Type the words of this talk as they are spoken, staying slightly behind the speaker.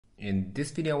In this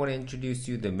video, I want to introduce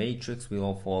you the matrix we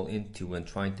all fall into when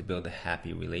trying to build a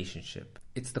happy relationship.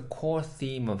 It's the core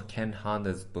theme of Ken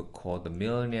Honda's book called The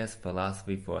Millionaire's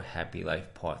Philosophy for a Happy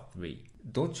Life Part 3.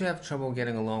 Don't you have trouble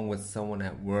getting along with someone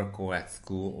at work or at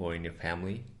school or in your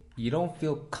family? You don't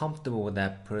feel comfortable with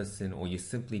that person, or you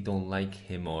simply don't like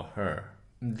him or her.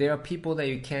 There are people that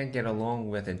you can't get along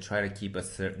with and try to keep a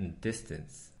certain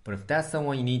distance. But if that's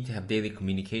someone you need to have daily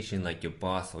communication, like your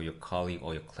boss or your colleague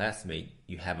or your classmate,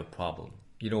 you have a problem.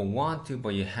 You don't want to,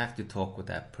 but you have to talk with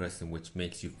that person, which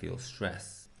makes you feel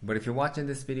stressed. But if you're watching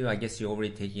this video, I guess you're already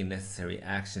taking necessary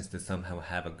actions to somehow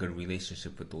have a good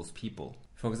relationship with those people.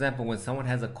 For example, when someone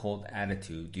has a cold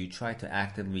attitude, do you try to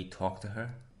actively talk to her?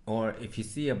 Or if you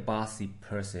see a bossy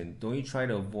person, don't you try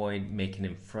to avoid making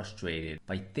him frustrated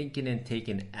by thinking and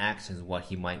taking actions what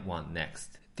he might want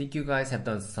next? I think you guys have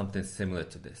done something similar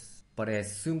to this. But I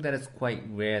assume that it's quite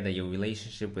rare that your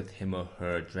relationship with him or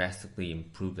her drastically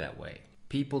improve that way.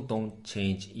 People don't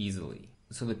change easily.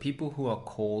 So the people who are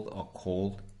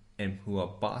cold, and who are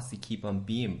bossy keep on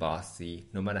being bossy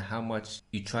no matter how much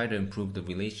you try to improve the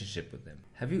relationship with them.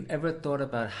 Have you ever thought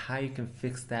about how you can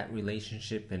fix that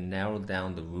relationship and narrow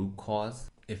down the root cause?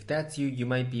 If that's you, you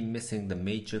might be missing the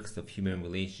matrix of human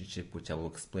relationship, which I will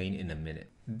explain in a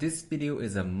minute. This video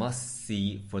is a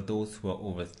must-see for those who are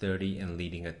over 30 and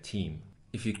leading a team.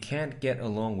 If you can't get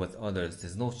along with others,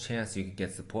 there's no chance you can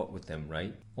get support with them,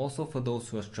 right? Also for those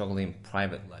who are struggling in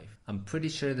private life. I'm pretty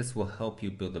sure this will help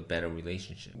you build a better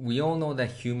relationship. We all know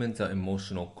that humans are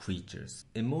emotional creatures.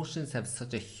 Emotions have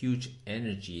such a huge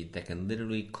energy that can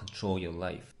literally control your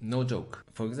life. No joke.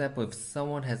 For example, if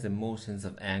someone has emotions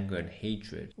of anger and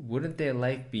hatred, wouldn't their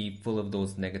life be full of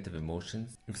those negative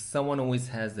emotions? If someone always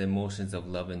has the emotions of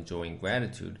love and joy and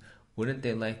gratitude, wouldn't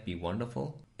their life be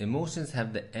wonderful? Emotions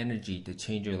have the energy to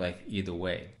change your life either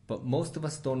way, but most of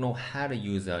us don't know how to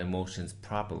use our emotions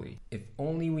properly. If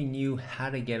only we knew how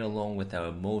to get along with our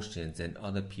emotions and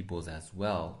other people's as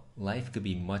well, life could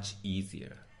be much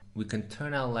easier. We can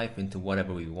turn our life into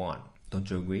whatever we want. Don't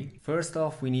you agree? First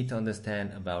off, we need to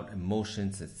understand about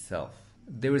emotions itself.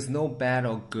 There is no bad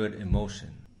or good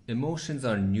emotion. Emotions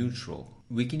are neutral.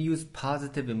 We can use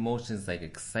positive emotions like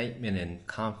excitement and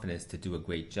confidence to do a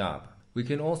great job. We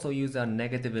can also use our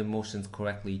negative emotions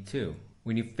correctly too.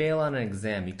 When you fail on an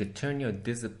exam, you could turn your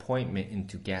disappointment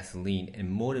into gasoline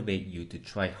and motivate you to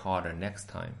try harder next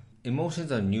time. Emotions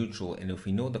are neutral, and if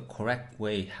we know the correct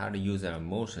way how to use our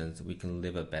emotions, we can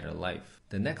live a better life.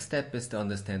 The next step is to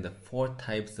understand the 4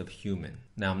 types of human.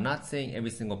 Now, I'm not saying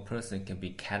every single person can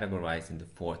be categorized into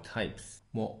 4 types.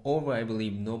 Moreover, I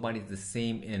believe nobody's the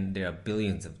same and there are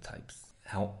billions of types.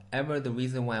 However, the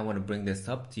reason why I want to bring this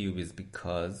up to you is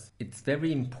because it's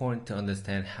very important to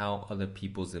understand how other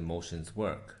people's emotions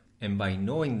work. And by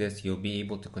knowing this, you'll be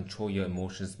able to control your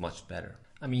emotions much better.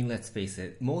 I mean, let's face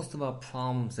it, most of our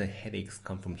problems and headaches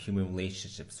come from human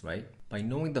relationships, right? By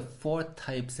knowing the 4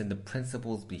 types and the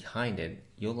principles behind it,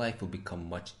 your life will become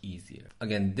much easier.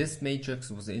 Again, this matrix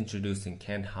was introduced in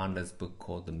Ken Honda's book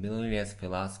called The Millionaire's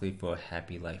Philosophy for a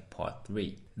Happy Life Part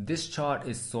 3. This chart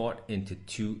is sorted into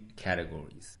 2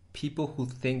 categories. People who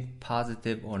think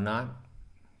positive or not,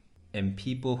 and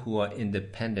people who are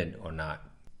independent or not.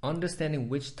 Understanding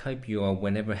which type you are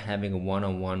whenever having a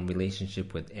one-on-one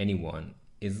relationship with anyone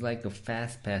is like a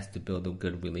fast pass to build a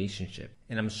good relationship.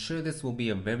 And I'm sure this will be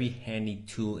a very handy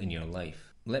tool in your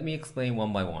life. Let me explain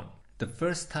one by one. The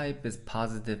first type is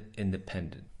positive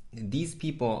independent. These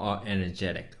people are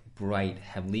energetic, bright,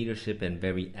 have leadership, and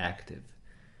very active.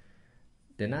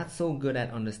 They're not so good at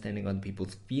understanding other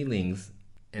people's feelings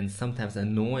and sometimes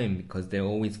annoying because they're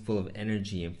always full of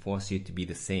energy and force you to be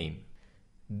the same.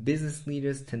 Business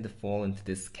leaders tend to fall into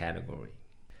this category.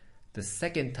 The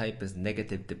second type is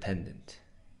negative dependent.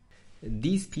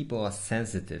 These people are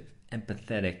sensitive,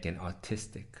 empathetic, and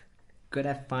artistic, good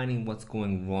at finding what's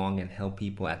going wrong and help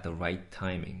people at the right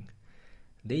timing.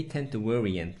 They tend to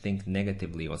worry and think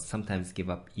negatively or sometimes give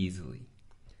up easily.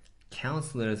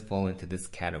 Counselors fall into this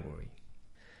category.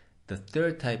 The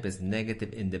third type is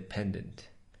negative independent.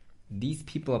 These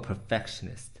people are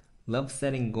perfectionists, love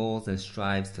setting goals and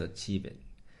strives to achieve it.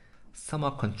 Some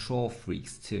are control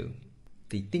freaks too.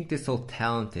 They think they're so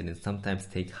talented and sometimes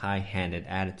take high-handed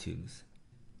attitudes.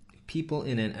 People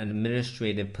in an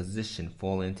administrative position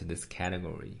fall into this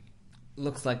category.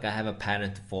 Looks like I have a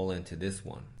pattern to fall into this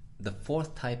one. The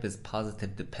fourth type is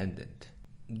positive dependent.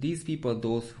 These people are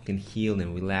those who can heal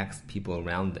and relax people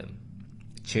around them,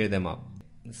 cheer them up.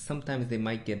 Sometimes they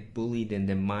might get bullied and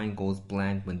their mind goes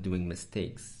blank when doing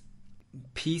mistakes.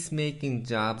 Peacemaking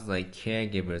jobs like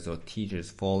caregivers or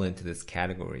teachers fall into this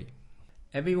category.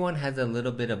 Everyone has a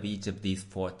little bit of each of these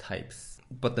 4 types.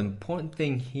 But the important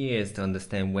thing here is to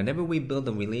understand whenever we build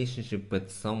a relationship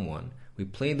with someone, we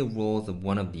play the roles of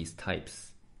one of these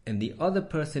types. And the other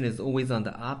person is always on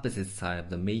the opposite side of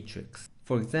the matrix.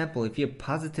 For example, if you're a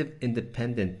positive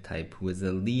independent type who is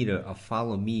a leader, a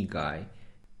follow me guy,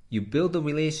 you build a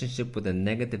relationship with a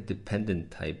negative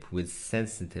dependent type who is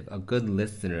sensitive, a good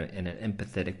listener, and an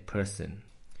empathetic person.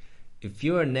 If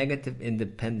you're a negative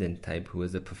independent type who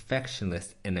is a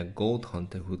perfectionist and a gold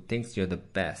hunter who thinks you're the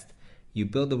best, you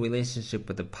build a relationship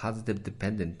with a positive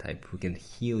dependent type who can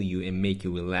heal you and make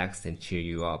you relaxed and cheer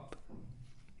you up.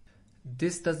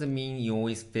 This doesn't mean you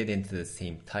always fit into the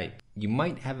same type. You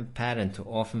might have a pattern to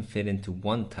often fit into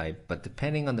one type, but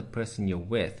depending on the person you're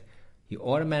with, you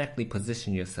automatically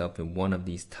position yourself in one of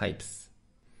these types.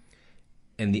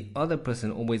 And the other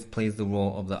person always plays the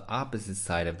role of the opposite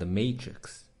side of the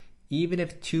matrix. Even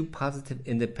if two positive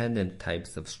independent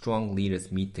types of strong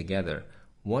leaders meet together,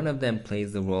 one of them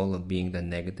plays the role of being the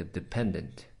negative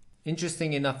dependent.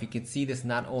 Interesting enough, you can see this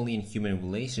not only in human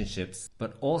relationships,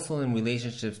 but also in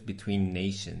relationships between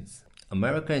nations.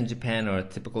 America and Japan are a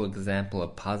typical example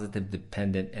of positive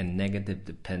dependent and negative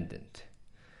dependent.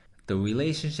 The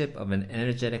relationship of an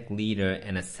energetic leader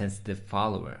and a sensitive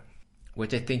follower,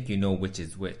 which I think you know which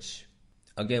is which.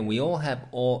 Again, we all have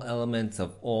all elements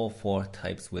of all four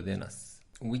types within us.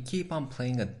 We keep on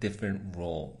playing a different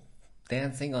role,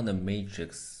 dancing on the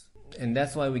matrix, and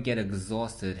that's why we get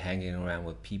exhausted hanging around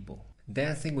with people.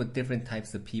 Dancing with different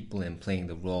types of people and playing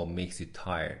the role makes you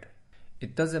tired.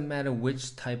 It doesn't matter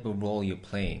which type of role you're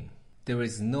playing. There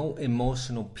is no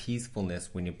emotional peacefulness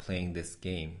when you're playing this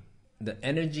game. The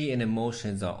energy and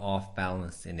emotions are off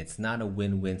balance and it's not a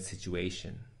win-win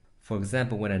situation. For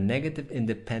example, when a negative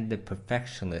independent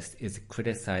perfectionist is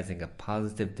criticizing a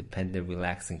positive dependent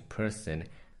relaxing person,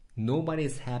 nobody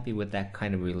is happy with that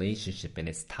kind of relationship and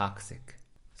it's toxic.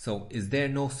 So is there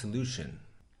no solution?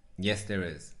 Yes, there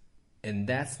is. And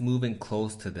that's moving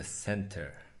close to the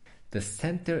center. The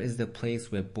center is the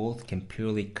place where both can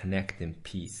purely connect in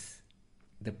peace.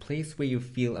 The place where you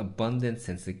feel abundance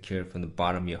and secure from the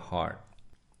bottom of your heart.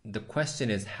 The question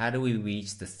is, how do we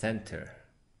reach the center?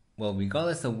 Well,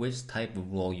 regardless of which type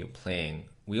of role you're playing,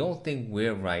 we all think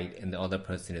we're right and the other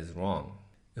person is wrong.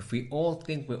 If we all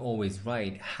think we're always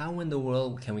right, how in the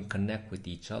world can we connect with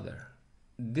each other?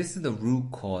 This is the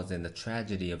root cause and the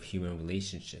tragedy of human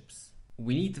relationships.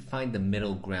 We need to find the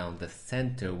middle ground, the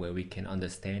center where we can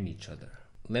understand each other.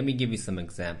 Let me give you some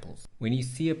examples. When you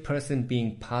see a person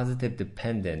being positive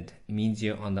dependent, it means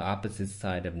you're on the opposite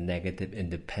side of negative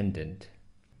independent.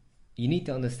 You need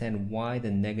to understand why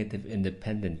the negative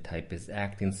independent type is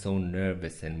acting so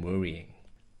nervous and worrying.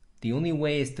 The only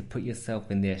way is to put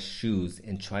yourself in their shoes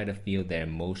and try to feel their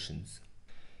emotions.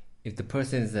 If the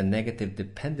person is a negative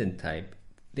dependent type,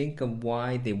 think of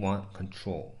why they want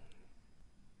control.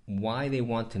 Why they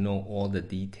want to know all the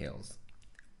details.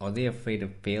 Are they afraid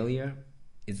of failure?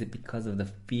 Is it because of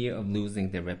the fear of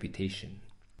losing their reputation?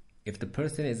 If the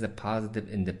person is a positive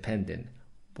independent,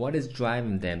 what is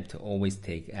driving them to always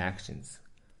take actions?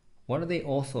 What are they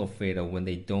also afraid of when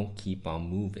they don't keep on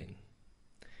moving?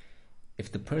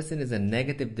 If the person is a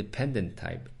negative dependent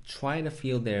type, try to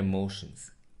feel their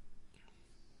emotions.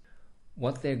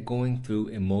 What they're going through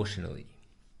emotionally.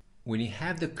 When you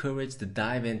have the courage to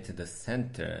dive into the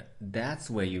center, that's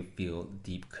where you feel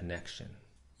deep connection.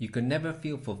 You can never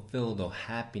feel fulfilled or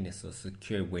happiness or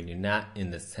secure when you're not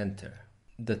in the center.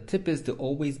 The tip is to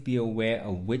always be aware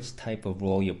of which type of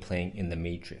role you're playing in the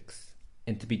matrix,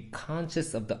 and to be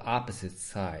conscious of the opposite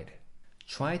side.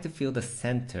 Try to feel the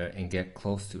center and get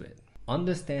close to it.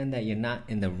 Understand that you're not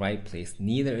in the right place,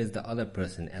 neither is the other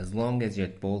person, as long as you're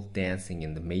both dancing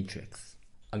in the matrix.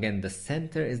 Again, the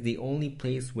center is the only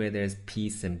place where there's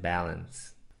peace and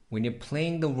balance. When you're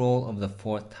playing the role of the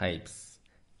four types,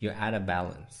 you're out of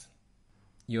balance.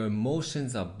 Your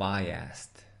emotions are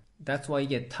biased. That's why you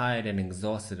get tired and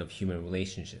exhausted of human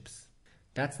relationships.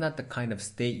 That's not the kind of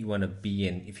state you want to be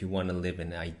in if you want to live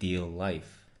an ideal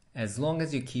life. As long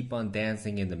as you keep on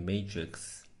dancing in the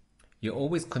matrix, you're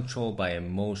always controlled by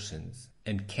emotions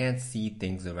and can't see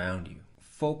things around you.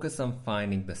 Focus on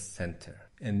finding the center.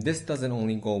 And this doesn't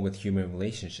only go with human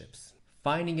relationships.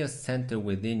 Finding your center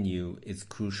within you is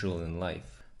crucial in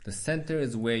life. The center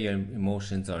is where your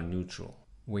emotions are neutral,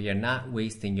 where you're not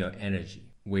wasting your energy,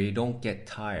 where you don't get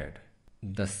tired.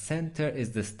 The center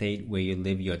is the state where you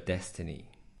live your destiny,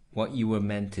 what you were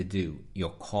meant to do,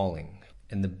 your calling.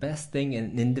 And the best thing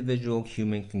an individual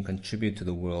human can contribute to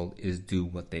the world is do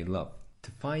what they love.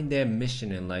 To find their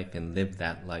mission in life and live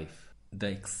that life. The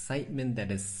excitement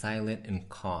that is silent and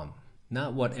calm.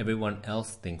 Not what everyone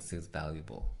else thinks is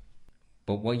valuable.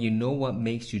 but what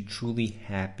makes you truly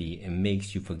happy and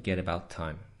makes you forget about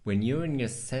time. When you're in your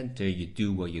center, you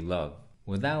do what you love,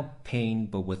 without pain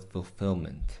but with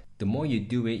fulfillment. The more you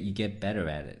do it, you get better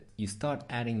at it. You start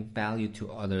adding value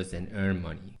to others and earn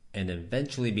money, and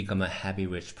eventually become a happy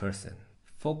rich person.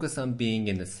 Focus on being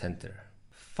in the center.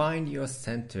 Find your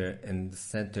center and the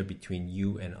center between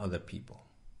you and other people.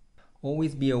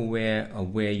 Always be aware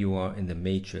of where you are in the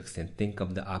matrix and think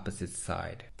of the opposite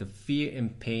side. The fear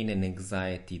and pain and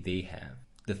anxiety they have.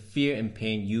 The fear and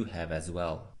pain you have as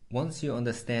well. Once you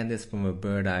understand this from a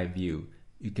bird's-eye view,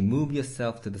 you can move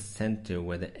yourself to the center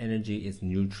where the energy is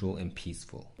neutral and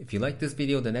peaceful. If you like this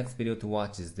video, the next video to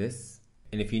watch is this.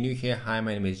 And if you're new here, hi,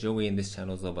 my name is Joey, and this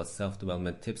channel is all about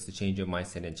self-development tips to change your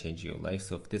mindset and change your life.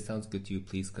 So if this sounds good to you,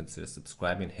 please consider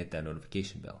subscribing and hit that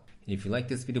notification bell. And if you like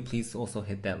this video, please also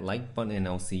hit that like button, and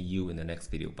I'll see you in the next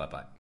video. Bye-bye.